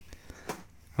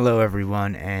Hello,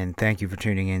 everyone, and thank you for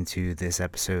tuning into this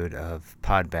episode of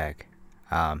Podbag.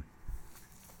 Um,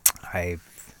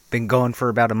 I've been going for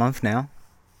about a month now.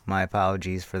 My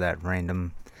apologies for that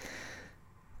random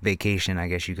vacation, I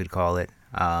guess you could call it.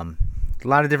 A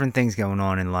lot of different things going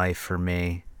on in life for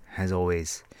me, as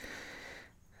always,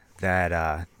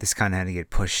 that this kind of had to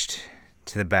get pushed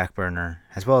to the back burner,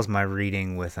 as well as my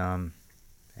reading with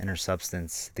Inner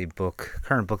Substance. The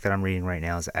current book that I'm reading right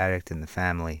now is Addict in the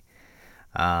Family.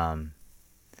 And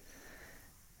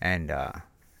I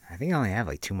think I only have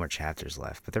like two more chapters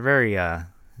left, but they're very,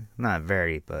 not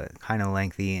very, but kind of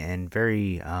lengthy and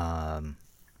very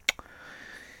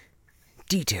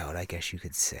detailed, I guess you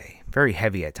could say. Very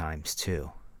heavy at times,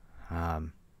 too.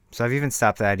 So I've even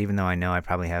stopped that, even though I know I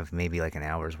probably have maybe like an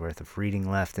hour's worth of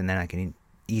reading left, and then I can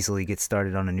easily get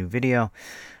started on a new video.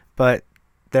 But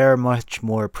there are much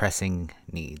more pressing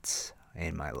needs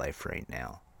in my life right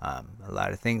now. A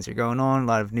lot of things are going on, a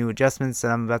lot of new adjustments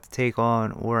that I'm about to take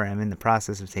on, or I'm in the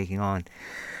process of taking on.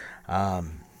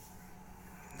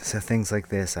 So things like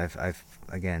this, I've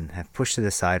again have pushed to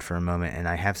the side for a moment, and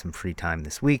I have some free time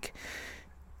this week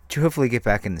to hopefully get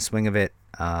back in the swing of it.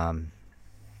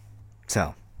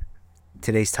 So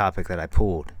today's topic that I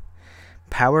pulled: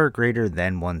 power greater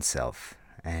than oneself,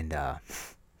 and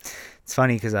it's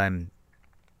funny because I'm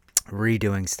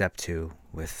redoing step 2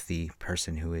 with the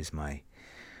person who is my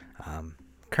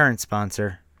current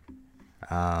sponsor,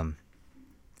 and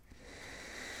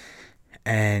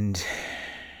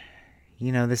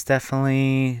this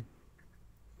definitely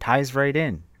ties right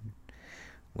in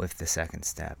with the second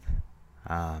step,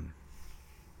 and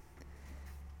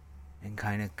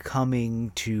kind of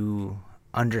coming to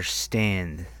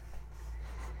understand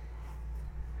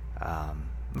a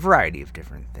variety of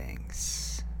different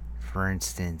things. For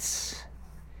instance,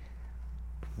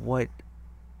 what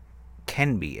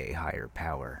can be a higher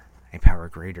power, a power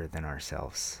greater than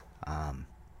ourselves?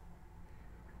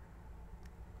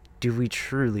 Do we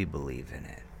truly believe in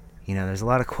it? There's a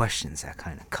lot of questions that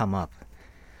kind of come up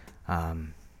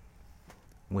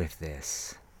with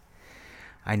this.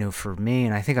 I know for me,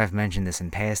 and I think I've mentioned this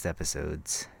in past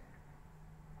episodes,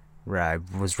 where I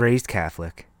was raised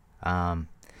Catholic,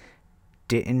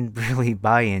 didn't really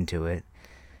buy into it,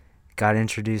 got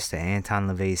introduced to Anton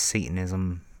LaVey's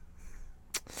Satanism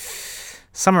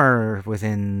somewhere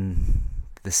within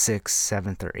the 6th,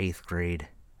 7th, or 8th grade.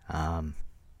 And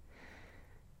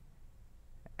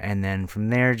then from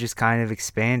there just kind of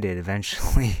expanded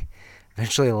eventually.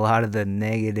 Eventually a lot of the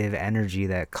negative energy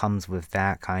that comes with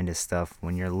that kind of stuff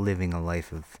when you're living a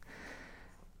life of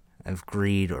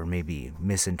greed, or maybe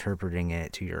misinterpreting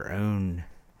it to your own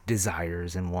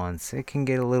desires and wants, it can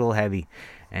get a little heavy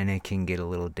and it can get a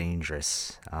little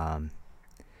dangerous.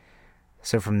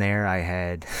 So from there I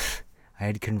had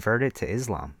converted to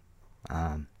Islam.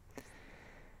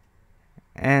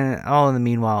 And all in the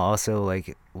meanwhile, also,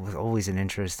 like, was always an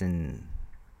interest in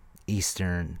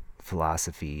Eastern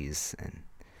philosophies and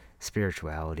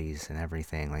spiritualities and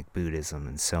everything, like Buddhism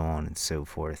and so on and so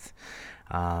forth.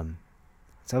 So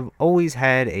I've always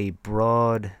had a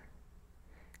broad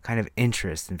kind of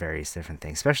interest in various different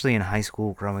things, especially in high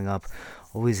school, growing up,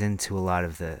 always into a lot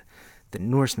of the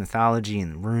Norse mythology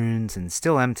and runes, and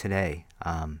still am today.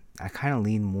 I kind of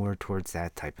lean more towards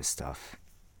that type of stuff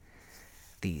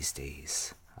these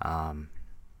days. But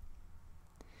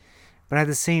at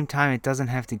the same time, it doesn't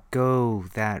have to go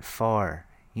that far,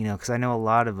 because I know a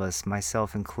lot of us,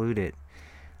 myself included,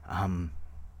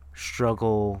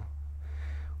 struggle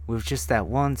with just that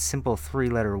one simple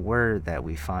 3-letter word that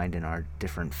we find in our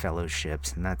different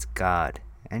fellowships, and that's God.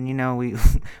 And we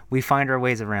we find our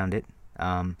ways around it,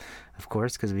 of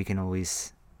course, because we can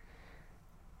always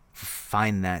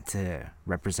find that to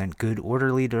represent good,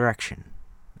 orderly direction.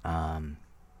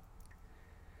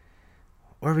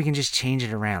 Or we can just change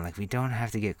it around. Like, we don't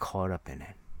have to get caught up in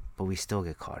it, but we still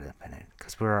get caught up in it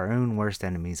because we're our own worst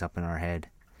enemies up in our head.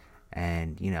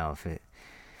 And we don't want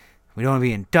to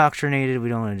be indoctrinated. We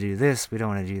don't want to do this. We don't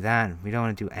want to do that. We don't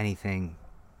want to do anything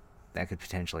that could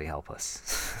potentially help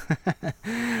us.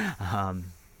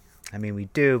 We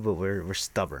do, but we're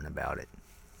stubborn about it,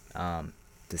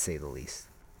 to say the least.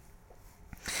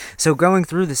 So going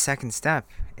through the second step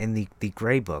in the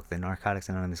Gray Book, the Narcotics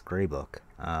Anonymous Gray Book,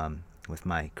 with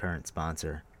my current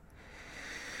sponsor,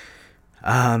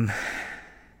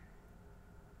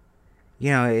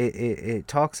 it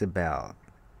talks about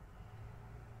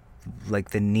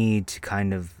like the need to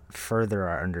kind of further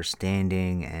our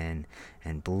understanding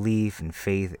and belief and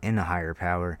faith in a higher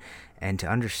power, and to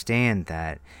understand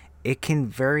that it can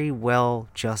very well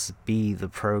just be the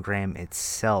program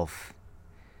itself.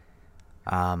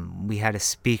 We had a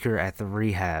speaker at the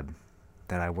rehab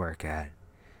that I work at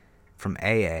from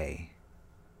AA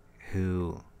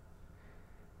who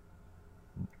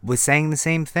was saying the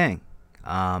same thing.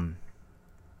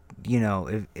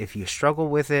 If you struggle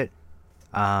with it,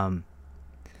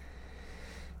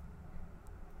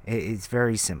 it's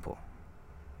very simple.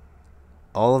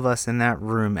 All of us in that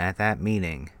room at that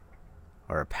meeting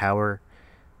are a power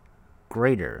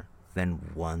greater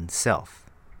than oneself.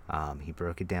 He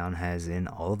broke it down as in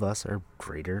all of us are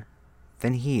greater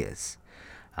than he is.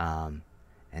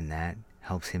 And that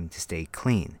helps him to stay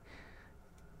clean.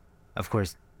 Of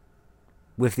course,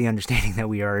 with the understanding that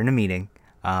we are in a meeting,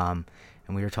 and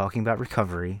we are talking about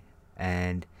recovery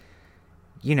and,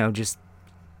 just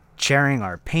sharing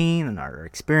our pain and our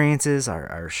experiences,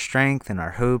 our strength and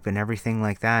our hope and everything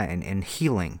like that, and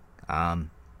healing.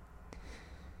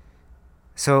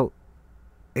 So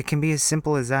it can be as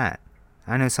simple as that.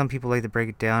 I know some people like to break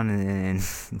it down and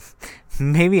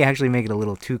maybe actually make it a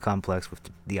little too complex with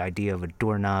the idea of a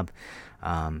doorknob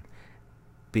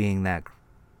being that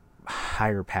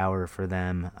higher power for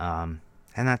them, and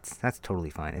that's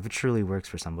totally fine. If it truly works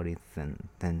for somebody, then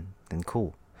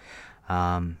cool.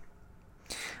 I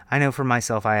know for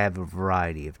myself, I have a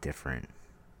variety of different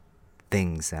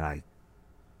things that I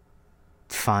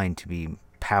find to be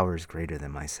powers greater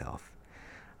than myself.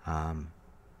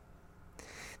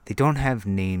 They don't have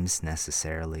names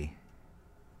necessarily,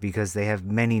 because they have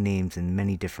many names in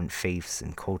many different faiths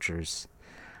and cultures.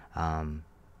 But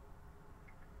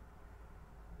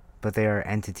they are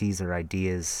entities or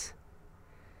ideas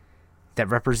that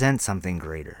represent something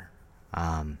greater.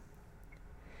 And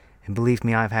believe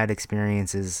me, I've had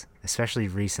experiences, especially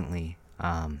recently,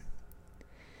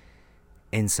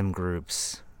 in some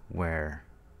groups where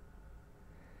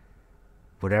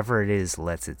whatever it is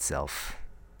lets itself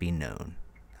be known.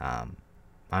 I'm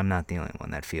not the only one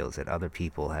that feels it. Other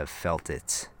people have felt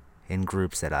it in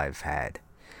groups that I've had.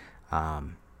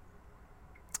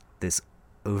 This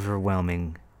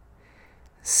overwhelming,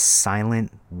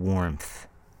 silent warmth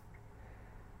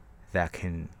that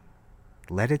can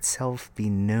let itself be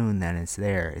known that it's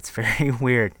there. It's very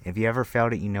weird. If you ever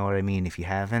felt it, you know what I mean. If you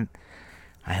haven't,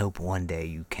 I hope one day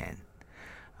you can.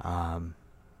 And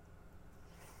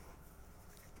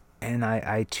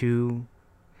I too,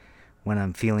 when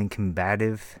I'm feeling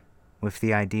combative with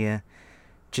the idea,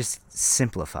 just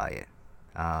simplify it.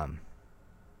 And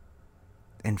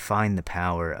find the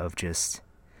power of just,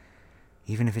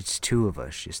 even if it's two of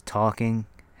us, just talking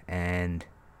and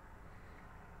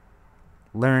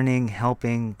learning,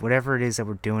 helping, whatever it is that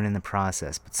we're doing in the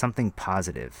process, but something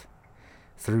positive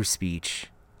through speech,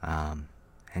 and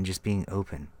just being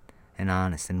open and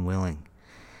honest and willing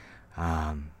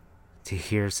to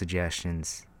hear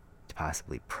suggestions, to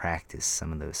possibly practice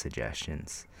some of those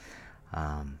suggestions,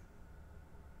 and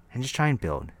just try and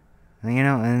build. And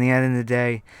in the end of the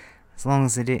day, as long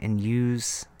as they didn't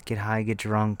get high, get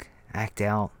drunk, act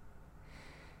out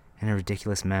in a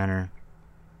ridiculous manner,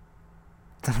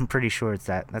 I'm pretty sure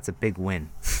that's a big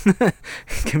win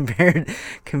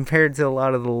compared to a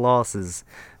lot of the losses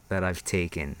that I've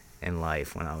taken in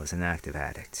life when I was an active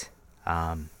addict.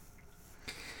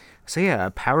 So yeah,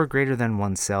 a power greater than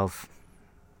oneself,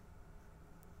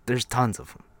 there's tons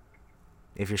of them.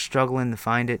 If you're struggling to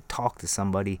find it, talk to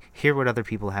somebody, hear what other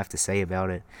people have to say about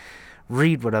it,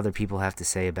 read what other people have to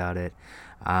say about it,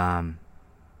 and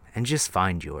just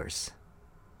find yours.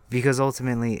 Because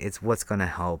ultimately, it's what's going to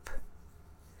help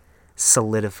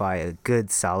solidify a good,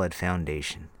 solid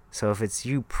foundation. So if it's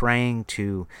you praying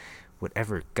to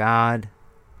whatever God,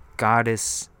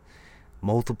 goddess,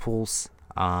 multiples,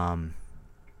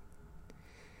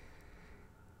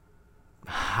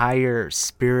 higher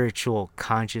spiritual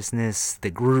consciousness,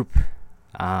 the group,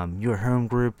 your home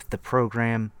group, the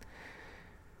program,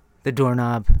 the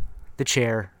doorknob, the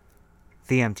chair,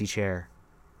 the empty chair,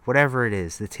 whatever it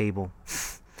is, the table,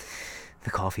 the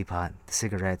coffee pot, the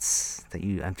cigarettes that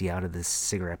you empty out of the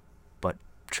cigarette butt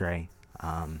tray.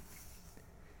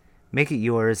 Make it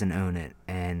yours and own it,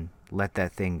 and let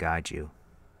that thing guide you.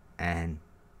 And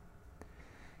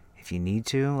if you need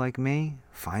to, like me,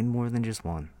 find more than just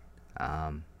one.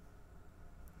 I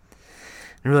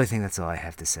really think that's all I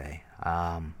have to say.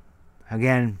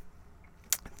 Again,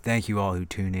 thank you all who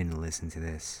tune in and listen to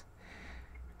this.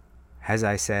 As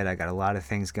I said, I got a lot of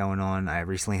things going on. I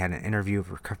recently had an interview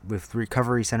with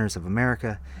Recovery Centers of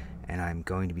America, and I'm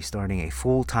going to be starting a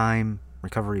full-time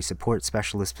recovery support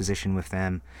specialist position with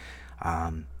them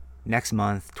next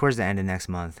month, towards the end of next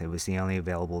month. It was the only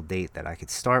available date that I could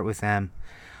start with them.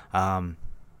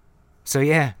 So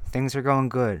yeah, things are going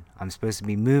good. I'm supposed to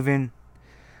be moving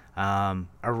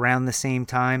around the same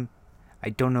time. I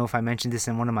don't know if I mentioned this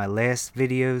in one of my last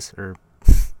videos or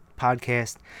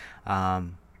podcast.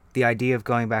 The idea of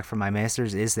going back for my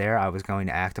master's is there. I was going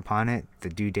to act upon it. The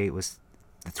due date was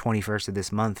the 21st of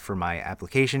this month for my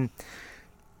application.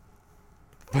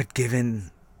 But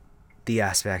given the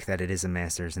aspect that it is a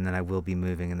master's, and then I will be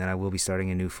moving, and then I will be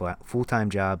starting a new full-time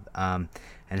job, and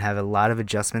have a lot of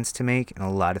adjustments to make and a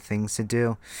lot of things to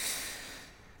do,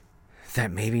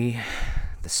 that maybe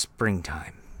the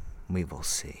springtime we will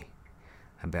see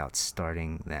about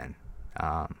starting then.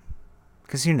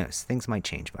 Because who knows, things might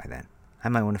change by then. I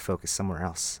might want to focus somewhere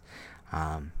else,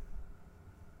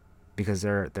 because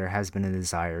there has been a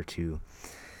desire to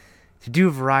do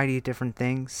a variety of different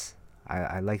things.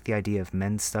 I like the idea of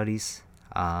men's studies,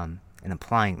 and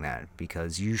applying that,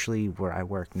 because usually where I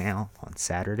work now on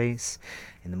Saturdays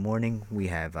in the morning, we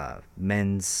have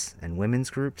men's and women's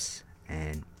groups,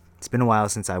 and it's been a while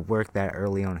since I worked that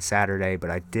early on a Saturday, but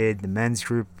I did the men's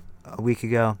group a week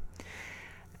ago,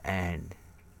 and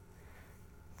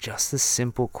just the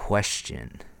simple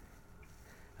question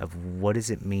of what does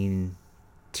it mean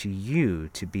to you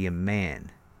to be a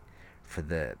man, for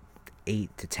the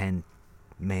 8 to 10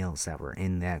 males that were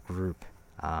in that group,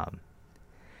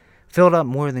 filled up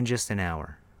more than just an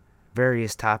hour.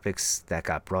 Various topics that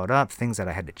got brought up, things that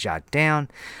I had to jot down,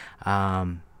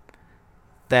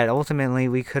 that ultimately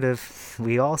we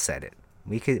all said it.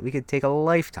 We could take a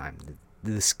lifetime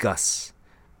to discuss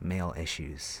male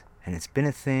issues. And it's been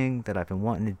a thing that I've been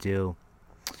wanting to do,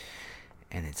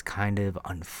 and it's kind of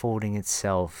unfolding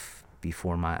itself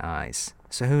before my eyes.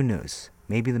 So who knows?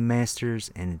 Maybe the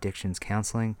Masters in Addictions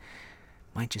Counseling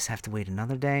might just have to wait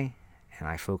another day, and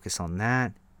I focus on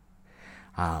that.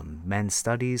 Men's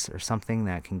studies or something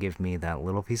that can give me that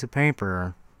little piece of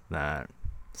paper that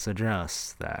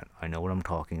suggests that I know what I'm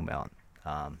talking about.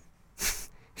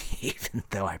 Even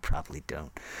though I probably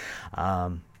don't.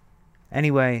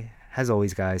 Anyway, as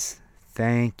always, guys,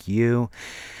 thank you.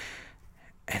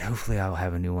 And hopefully I'll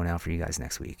have a new one out for you guys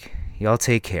next week. Y'all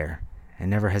take care. And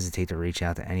never hesitate to reach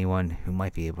out to anyone who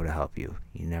might be able to help you.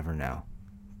 You never know.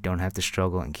 Don't have to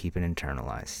struggle and keep it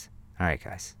internalized. Alright,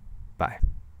 guys. Bye.